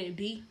for a minute,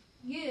 B.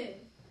 Yeah.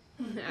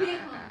 Big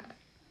one.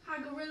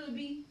 High gorilla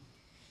B.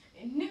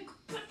 And Nick.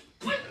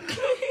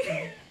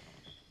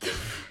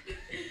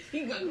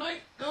 He got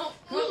like, No,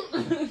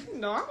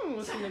 I don't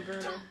listen to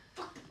girl.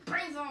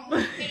 Brains on my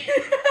head.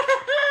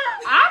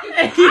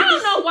 I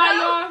don't know why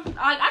y'all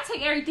like. I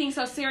take everything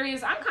so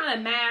serious. I'm kind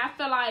of mad. I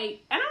feel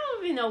like, and I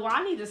don't even know why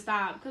I need to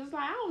stop because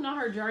like I don't know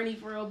her journey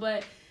for real.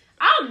 But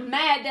I'm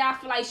mad that I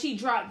feel like she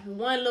dropped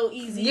one little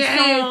easy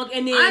song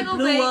and then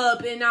blew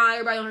up, and now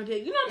everybody on her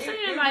dick. You know what I'm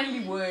saying? It Like really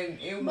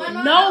wouldn't. It But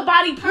wouldn't.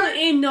 nobody put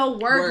in no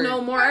work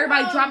no more. Her,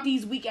 Everybody drop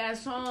these weak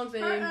ass songs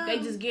and they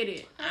just get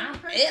it.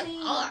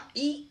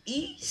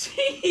 F-R-E-E.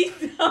 She's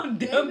so dumb.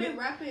 They've been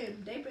rapping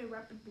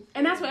before.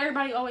 And that's what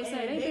everybody always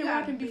say. And They've been got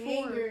rapping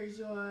before. bangers,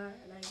 y'all.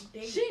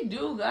 Like, She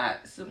do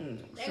got some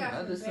got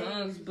other some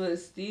songs, bangers. but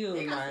still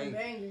They got some like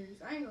bangers.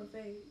 I ain't gonna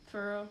fake.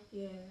 For real.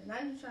 Yeah, and I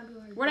ain't trying to be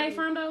on her Where they dick.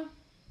 from though?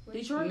 Where-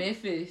 Detroit?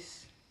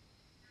 Memphis.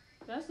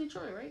 That's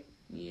Detroit, right?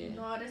 Yeah.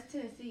 No, that's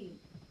Tennessee.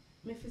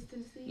 Memphis,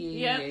 Tennessee.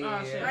 Yeah. Yep.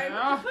 Oh, shit. Right,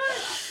 Oh. what the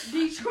fuck?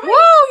 Detroit Woo,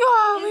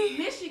 y'all. is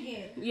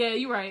Michigan. Yeah,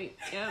 you right.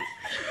 Yep.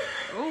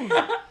 Ooh.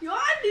 Y'all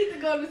need to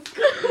go to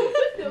school.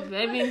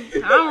 Baby,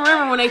 I don't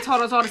remember when they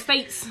taught us all the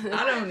states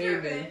I don't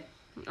either.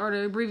 or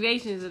the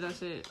abbreviations of that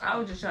shit. I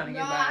was just trying to No,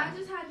 get by. I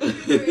just had to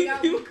figure it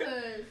out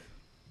because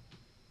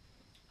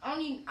I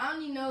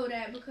only know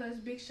that because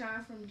Big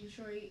Sean from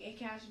Detroit and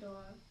Cash Dog.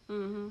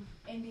 Mm-hmm.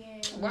 And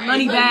then Right.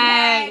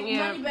 Moneybag,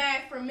 yeah.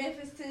 Moneybag from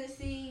Memphis,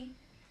 Tennessee.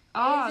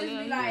 Oh, It just yeah.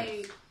 be He like,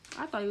 is.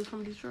 I thought he was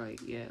from Detroit.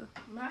 Yeah.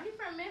 nah, he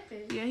from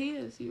Memphis. Yeah, he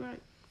is. You right.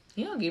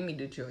 He don't give me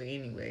Detroit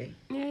anyway.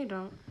 Yeah, he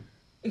don't.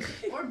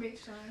 Or Big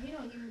Sean. He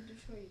don't give me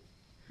Detroit.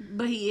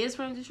 But he is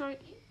from Detroit.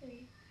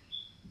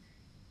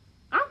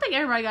 I don't think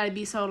everybody got to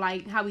be so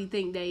like how we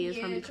think they is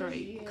from Yeah, Detroit. 'cause,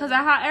 yeah. Because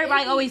how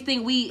everybody always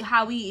think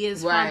how we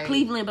is Right. from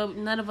Cleveland, but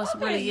none of us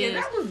really yeah, is.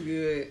 that was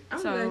good. I'm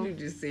So- glad you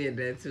just said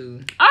that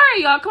too. All right,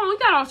 y'all. Come on, we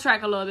got off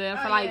track a little bit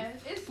for Oh, like yeah.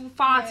 It's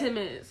 5-10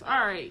 minutes.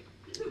 All right.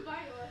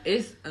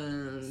 It's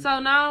So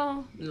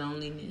now,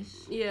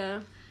 loneliness.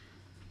 yeah.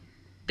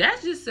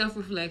 That's just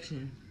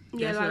self-reflection.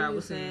 Yeah, That's like what I you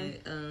was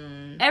said.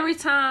 saying. Every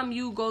time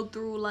you go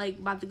through, like,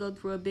 about to go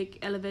through a big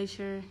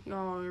elevation,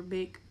 or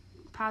big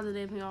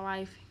positive in your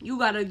life, you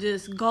gotta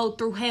just go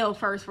through hell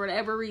first for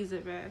whatever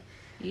reason, man.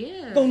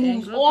 Yeah. Gonna and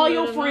lose go all through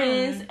your it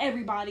friends, alone.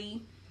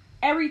 everybody,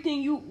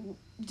 everything you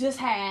just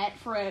had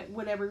for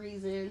whatever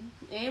reason,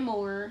 and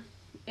more.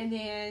 And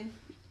then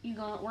you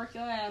gonna work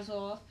your ass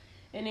off,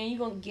 and then you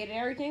gonna get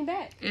everything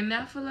back. And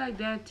I feel like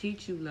that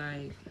teach you,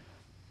 like,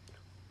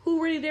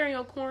 Who really there in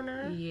your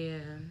corner? yeah.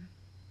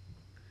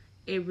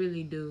 It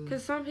really do.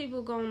 Because some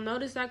people gonna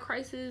notice that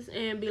crisis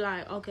and be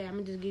like, okay, I'm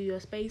gonna just give you a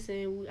space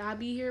and I'll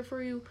be here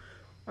for you.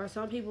 Or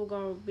some people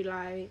gonna be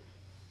like,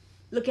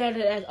 look at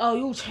it as, oh,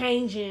 you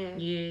changing.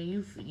 Yeah,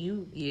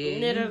 you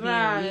Neither being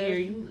lie. weird,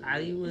 you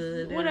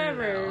Hollywood, all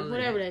Whatever of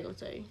they gonna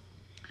say.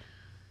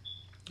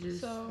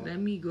 Just So- let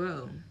me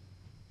grow.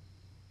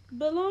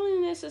 But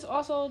loneliness is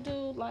also,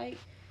 dude, like,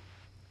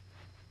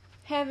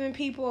 having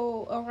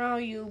people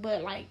around you,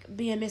 but, like,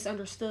 being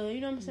misunderstood.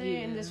 You know what I'm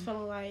saying? And Yeah. just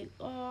feeling like,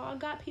 oh, I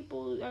got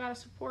people, I got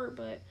support,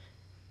 but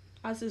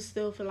I just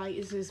still feel like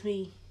it's just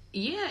me.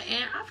 Yeah,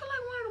 and I feel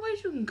like one of the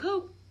ways you can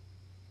cope,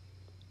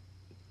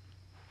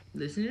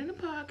 listening to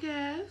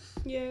podcasts.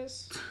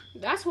 Yes.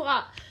 That's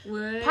what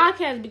What?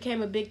 podcast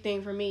became a big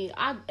thing for me.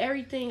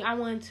 Everything I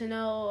wanted to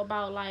know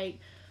about, like,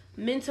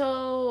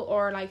 mental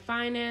or like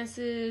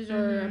finances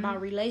or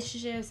about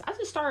relationships, I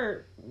just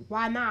started,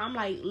 why not? I'm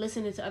like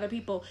listening to other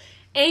people,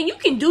 And you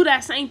can do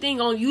that same thing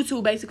on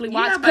YouTube, basically.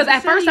 Yeah, Because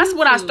at first, that's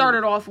what I YouTube.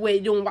 started off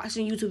with,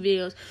 watching YouTube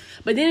videos.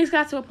 But then it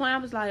got to a point I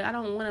was like, I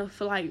don't want to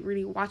feel like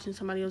really watching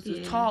somebody else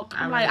just talk.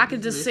 I'm like, I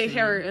could just sit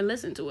here and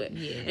listen to it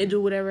and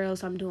do whatever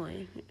else I'm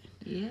doing.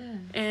 Yeah.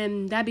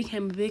 And that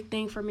became a big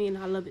thing for me, and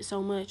I love it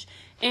so much.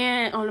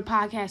 And on the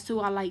podcast, too,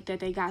 I like that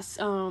they got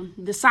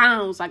the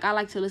sounds. Like, I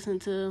like to listen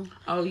to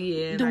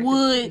the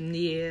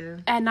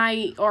wood at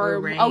night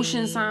or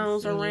ocean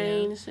sounds or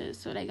rain.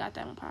 So they got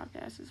that on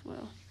podcast as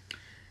well.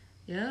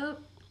 Yep,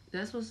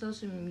 that's what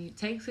social media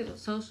takes.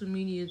 Social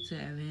media to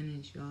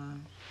advantage, y'all,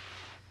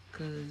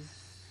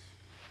 because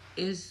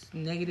it's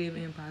negative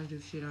and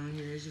positive shit on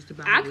here. It's just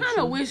about. I kind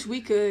of wish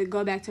we could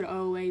go back to the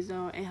old ways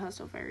though and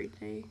hustle for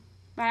everything.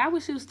 Like I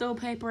wish it was still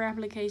paper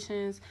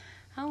applications.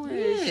 I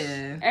wish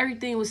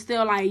everything was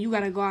still like you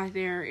gotta go out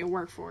there and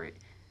work for it.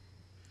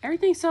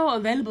 Everything's so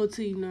available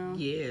to you now.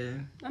 Yeah,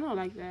 I don't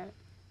like that.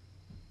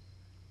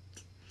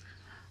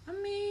 I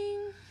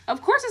mean. Of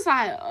course, it's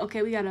like,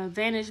 okay, we got an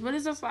advantage, but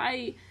it's just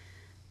like,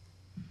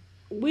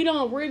 we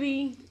don't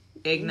really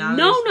acknowledge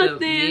know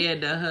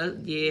nothing.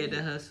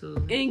 The hustle.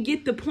 And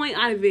get the point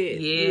out of it.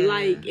 Yeah.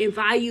 Like, and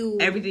value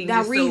everything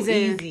that is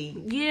reason. So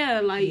easy. Yeah,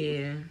 like.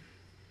 Yeah.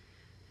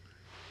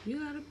 You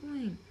got a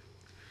point.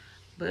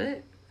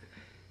 But,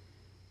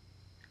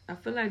 I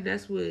feel like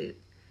that's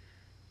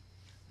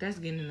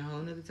getting in a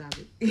whole nother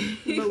topic.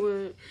 But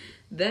what?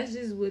 That's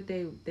just what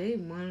they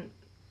want.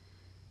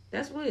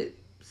 That's what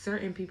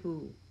certain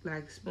people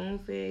like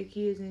spoon-fed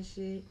kids and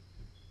shit,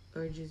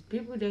 or just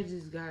people that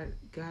just got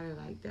it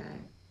like that.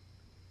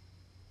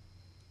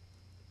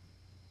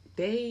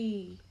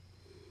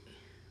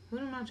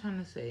 What am I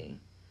trying to say?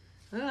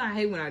 Well, I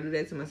hate when I do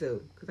that to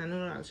myself because I know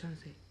what I was trying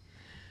to say.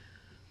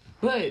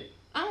 But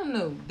I don't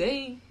know.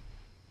 The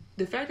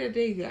fact that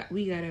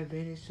we got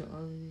advantage to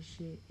all of this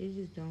shit, it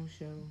just don't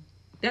show.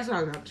 That's what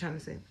I was trying to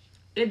say.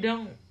 It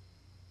don't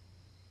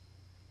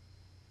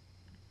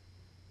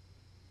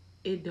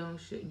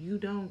show.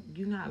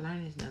 You're not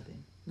learning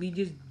nothing. We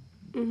just,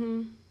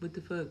 what the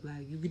fuck?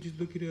 Like, you could just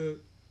look it up.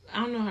 I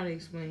don't know how to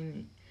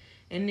explain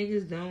it. And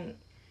niggas don't.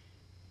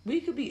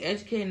 We could be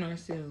educating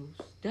ourselves.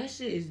 That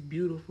shit is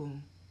beautiful.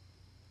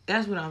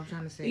 That's what I'm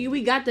trying to say.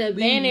 We got the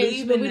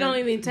advantage, but we don't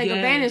even take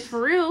advantage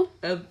for real.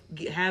 Of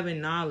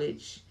having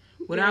knowledge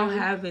without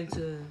having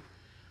to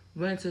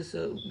run to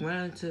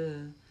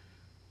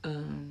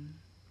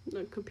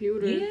the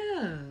computer.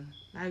 Yeah.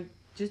 Like,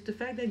 just the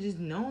fact that just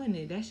knowing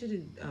it, that shit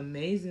is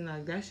amazing.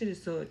 Like, that shit is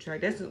so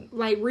attractive. That's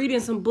like reading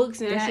some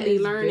books and actually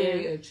learning. That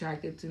is very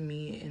attractive to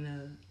me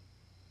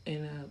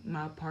in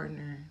my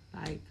partner.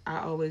 Like, I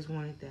always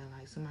wanted that.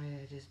 Like, somebody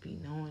that just be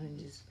knowing and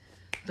just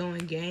throwing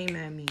game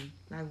at me.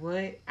 Like,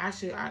 what?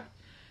 I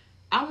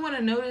want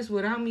to know this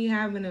without me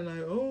having to,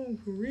 like, oh,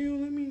 for real?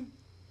 Let me.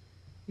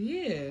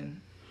 Yeah.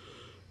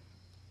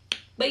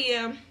 But,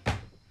 yeah.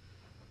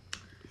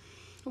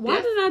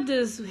 Why did I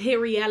just hit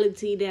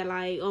reality that,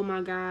 like, oh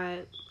my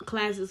God,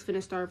 class is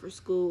finna start for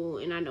school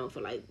and I don't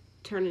feel like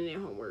turning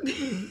in homework?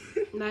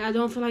 Like, I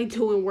don't feel like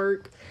doing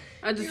work.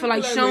 I just feel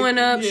like showing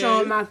up,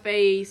 showing my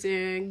face,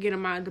 and getting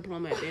my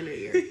diploma at the end of the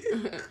year.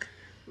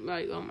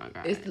 Like, oh my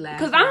God. It's the last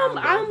Because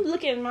I'm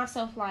looking at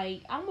myself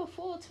like, I'm a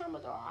full-time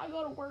adult. I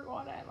go to work,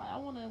 all that. Like, I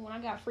want to, when I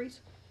got free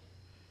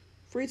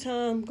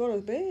time, go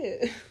to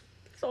bed.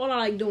 That's all I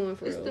like doing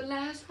for real. It's the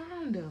last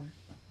round, though.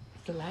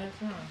 It's the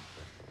last round.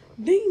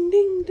 Ding,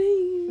 ding,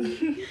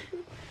 ding.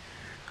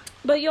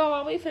 But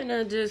y'all, we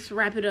finna just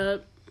wrap it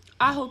up.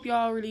 I hope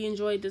y'all really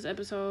enjoyed this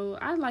episode.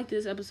 I like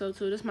this episode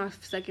too. This is my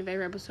second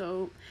favorite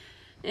episode.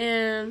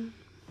 And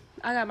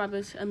I got my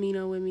bitch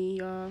Amina with me,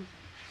 y'all.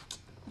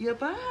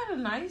 Yep, I had a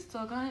nice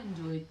talk. I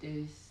enjoyed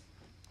this.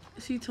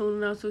 She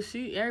tuning out, so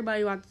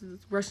everybody about to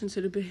rush into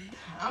the bed.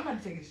 I'm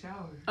about to take a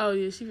shower. Oh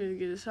yeah, she finna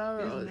get a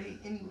shower. It's late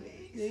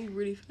anyways. They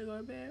really finna go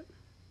to bed.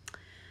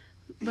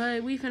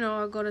 But we finna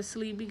all go to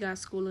sleep. We got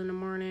school in the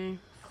morning.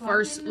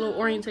 First little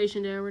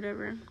orientation day or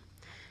whatever.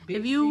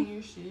 Big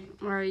senior shit.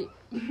 Right.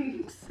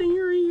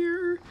 Senior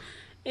year.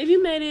 If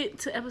you made it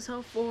to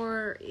episode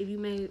 4, if you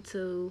made it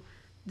to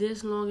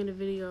this long in the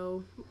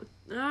video,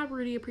 I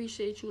really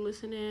appreciate you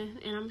listening.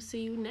 And I'm gonna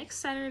see you next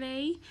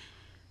Saturday.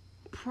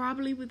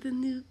 Probably with a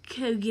new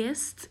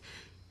guest.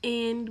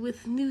 And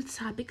with new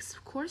topics,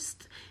 of course.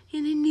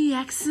 And a new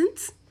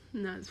accent.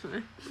 No, it's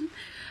fine.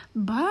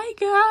 Bye,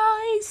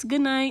 guys.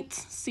 Good night.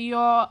 See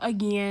y'all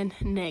again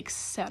next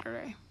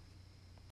Saturday.